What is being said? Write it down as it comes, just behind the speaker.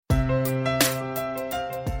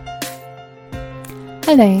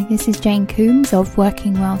Hello, this is Jane Coombs of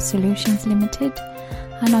Working Well Solutions Limited,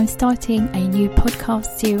 and I'm starting a new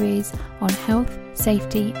podcast series on health,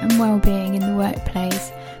 safety and well-being in the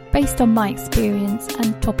workplace based on my experience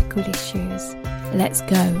and topical issues. Let's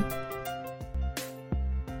go.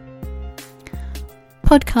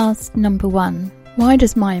 Podcast number 1. Why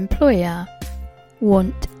does my employer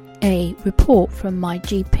want a report from my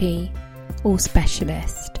GP or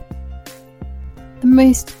specialist? The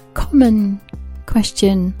most common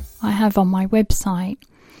question I have on my website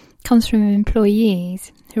comes from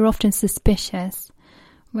employees who are often suspicious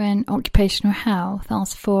when occupational health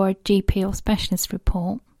asks for a GP or specialist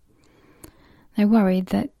report. They're worried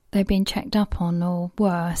that they're being checked up on, or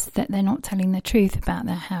worse, that they're not telling the truth about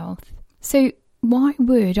their health. So why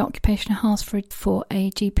would occupational health for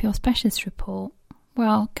a GP or specialist report?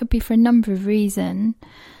 Well, it could be for a number of reasons.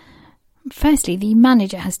 Firstly, the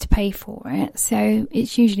manager has to pay for it, so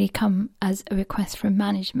it's usually come as a request from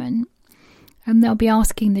management, and they'll be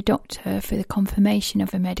asking the doctor for the confirmation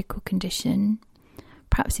of a medical condition,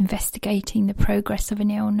 perhaps investigating the progress of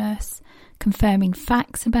an illness, confirming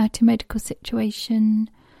facts about a medical situation,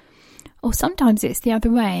 or sometimes it's the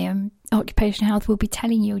other way. Occupational health will be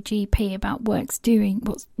telling your GP about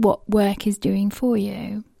what work is doing for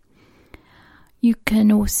you. You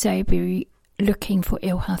can also be looking for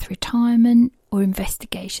ill health retirement or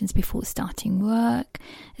investigations before starting work,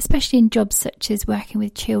 especially in jobs such as working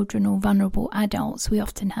with children or vulnerable adults. We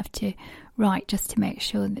often have to write just to make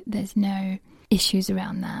sure that there's no issues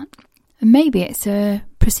around that. And maybe it's a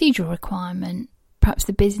procedural requirement. Perhaps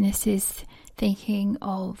the business is thinking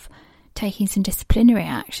of taking some disciplinary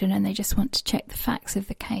action and they just want to check the facts of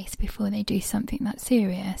the case before they do something that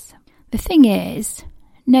serious. The thing is,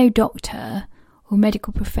 no doctor or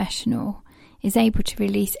medical professional is able to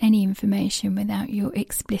release any information without your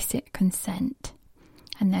explicit consent,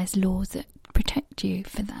 and there's laws that protect you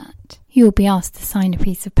for that. You'll be asked to sign a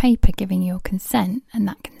piece of paper giving your consent, and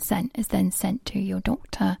that consent is then sent to your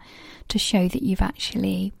doctor to show that you've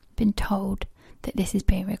actually been told that this is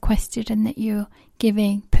being requested and that you're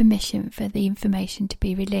giving permission for the information to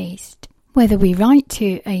be released. Whether we write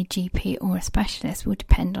to a GP or a specialist will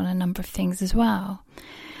depend on a number of things as well.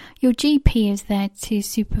 Your GP is there to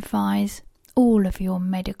supervise all of your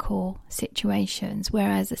medical situations,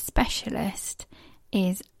 whereas a specialist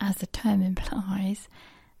is, as the term implies,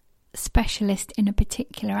 specialist in a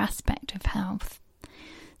particular aspect of health.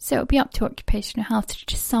 So it'll be up to occupational health to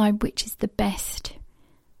decide which is the best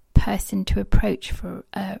person to approach for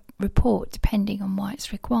a report, depending on why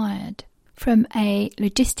it's required. From a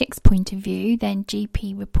logistics point of view, then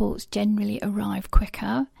GP reports generally arrive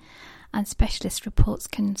quicker, and specialist reports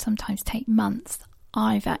can sometimes take months.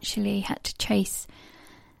 I've actually had to chase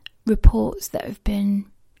reports that have been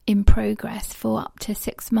in progress for up to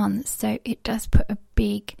 6 months, so it does put a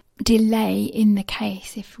big delay in the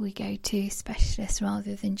case if we go to specialists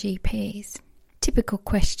rather than GPs. Typical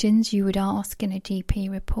questions you would ask in a GP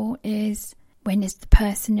report is, when is the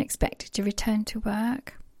person expected to return to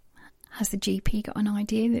work? Has the GP got an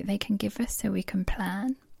idea that they can give us so we can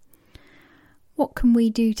plan? What can we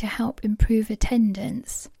do to help improve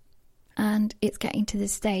attendance? And it's getting to the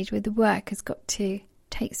stage where the work has got to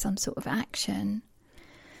take some sort of action.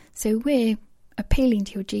 So we're appealing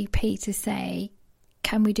to your GP to say,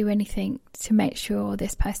 can we do anything to make sure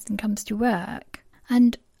this person comes to work?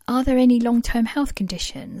 And are there any long-term health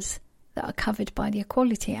conditions that are covered by the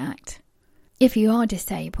Equality Act? If you are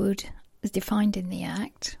disabled, as defined in the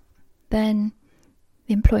Act, then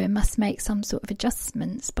the employer must make some sort of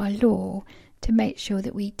adjustments by law to make sure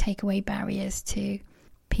that we take away barriers to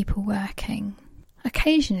people working.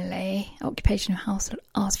 Occasionally, occupational health will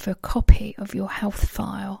ask for a copy of your health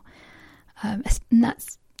file, and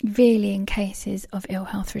that's really in cases of ill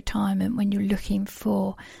health retirement, when you're looking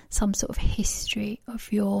for some sort of history of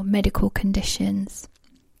your medical conditions.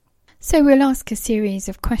 So we'll ask a series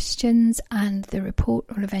of questions and the report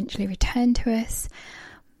will eventually return to us,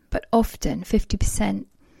 but often 50%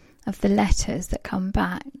 of the letters that come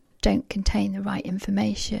back don't contain the right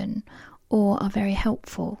information or are very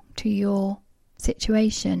helpful to your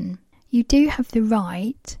situation. You do have the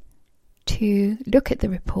right to look at the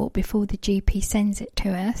report before the GP sends it to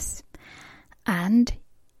us, and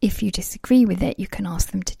if you disagree with it, you can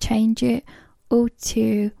ask them to change it or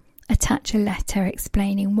to attach a letter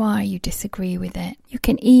explaining why you disagree with it. You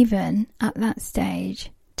can even, at that stage,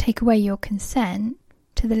 take away your consent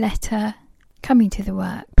to the letter coming to the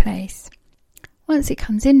workplace. Once it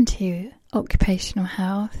comes into occupational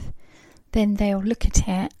health, then they'll look at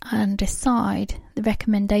it and decide the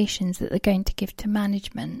recommendations that they're going to give to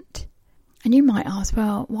management. And you might ask,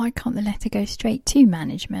 well, why can't the letter go straight to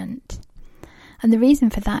management? And the reason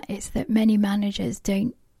for that is that many managers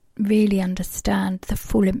don't really understand the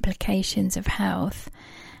full implications of health,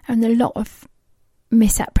 and a lot of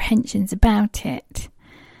misapprehensions about it.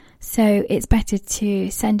 So it's better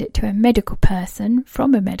to send it to a medical person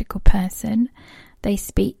from a medical person. They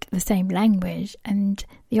speak the same language, and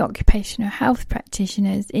the occupational health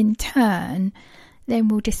practitioners in turn then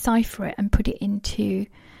will decipher it and put it into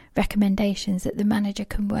recommendations that the manager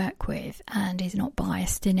can work with and is not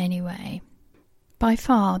biased in any way. By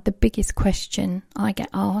far the biggest question I get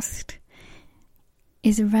asked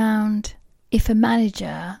is around if a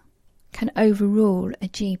manager can overrule a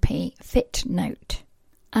GP fit note.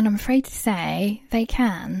 And I'm afraid to say they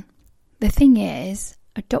can. The thing is,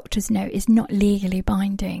 a doctor's note is not legally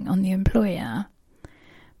binding on the employer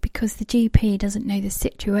because the GP doesn't know the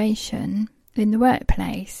situation in the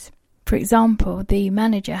workplace. For example, the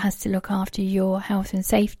manager has to look after your health and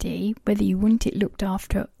safety, whether you want it looked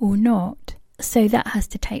after or not. So that has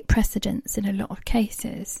to take precedence in a lot of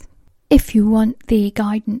cases. If you want the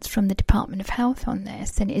guidance from the Department of Health on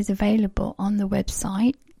this, then it is available on the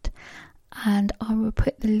website, and I will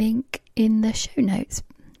put the link in the show notes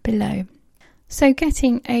below. So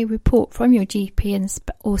getting a report from your GP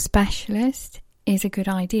or specialist is a good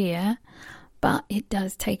idea, but it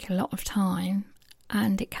does take a lot of time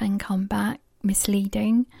and it can come back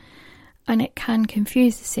misleading and it can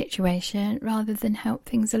confuse the situation rather than help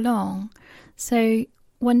things along. So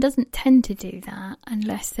one doesn't tend to do that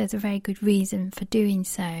unless there's a very good reason for doing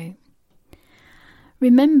so.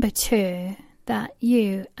 Remember too that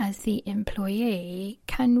you as the employee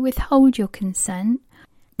can withhold your consent,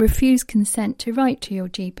 refuse consent to write to your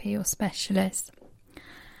GP or specialist,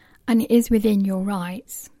 and it is within your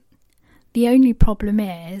rights. The only problem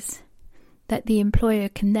is that the employer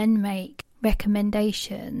can then make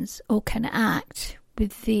recommendations or can act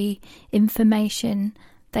with the information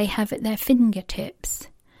they have at their fingertips.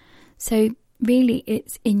 So really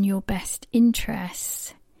it's in your best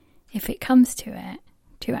interests, if it comes to it,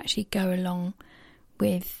 to actually go along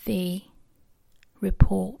with the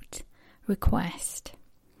report request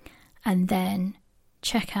and then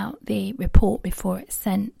check out the report before it's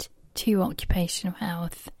sent to occupational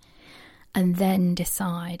health and then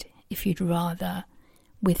decide if you'd rather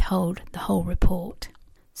withhold the whole report.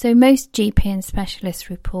 So most GP and specialist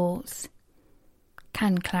reports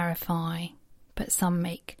can clarify, but some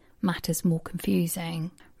make matters more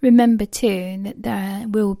confusing. Remember too that there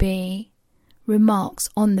will be remarks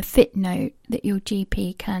on the fit note that your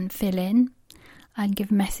GP can fill in and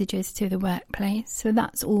give messages to the workplace, so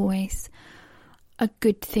that's always a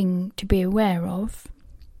good thing to be aware of.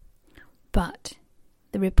 But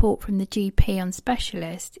the report from the GP on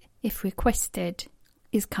specialist, if requested,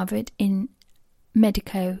 is covered in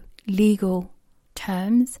medico-legal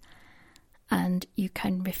terms, and you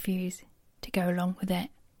can refuse to go along with it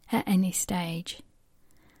at any stage.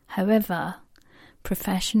 However,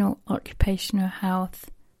 professional occupational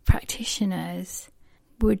health practitioners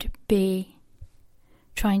would be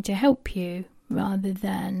trying to help you rather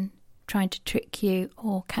than trying to trick you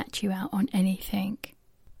or catch you out on anything.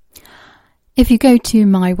 If you go to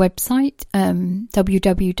my website,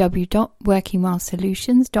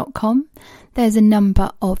 www.workingwellsolutions.com, there's a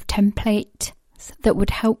number of templates that would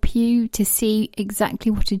help you to see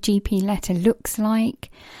exactly what a GP letter looks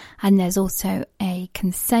like. And there's also a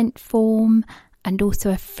consent form and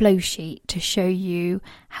also a flow sheet to show you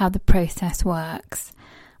how the process works.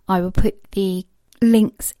 I will put the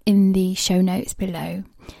links in the show notes below.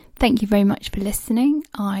 Thank you very much for listening.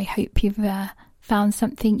 I hope you've found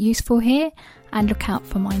something useful here, and look out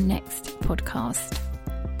for my next podcast.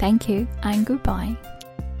 Thank you and goodbye.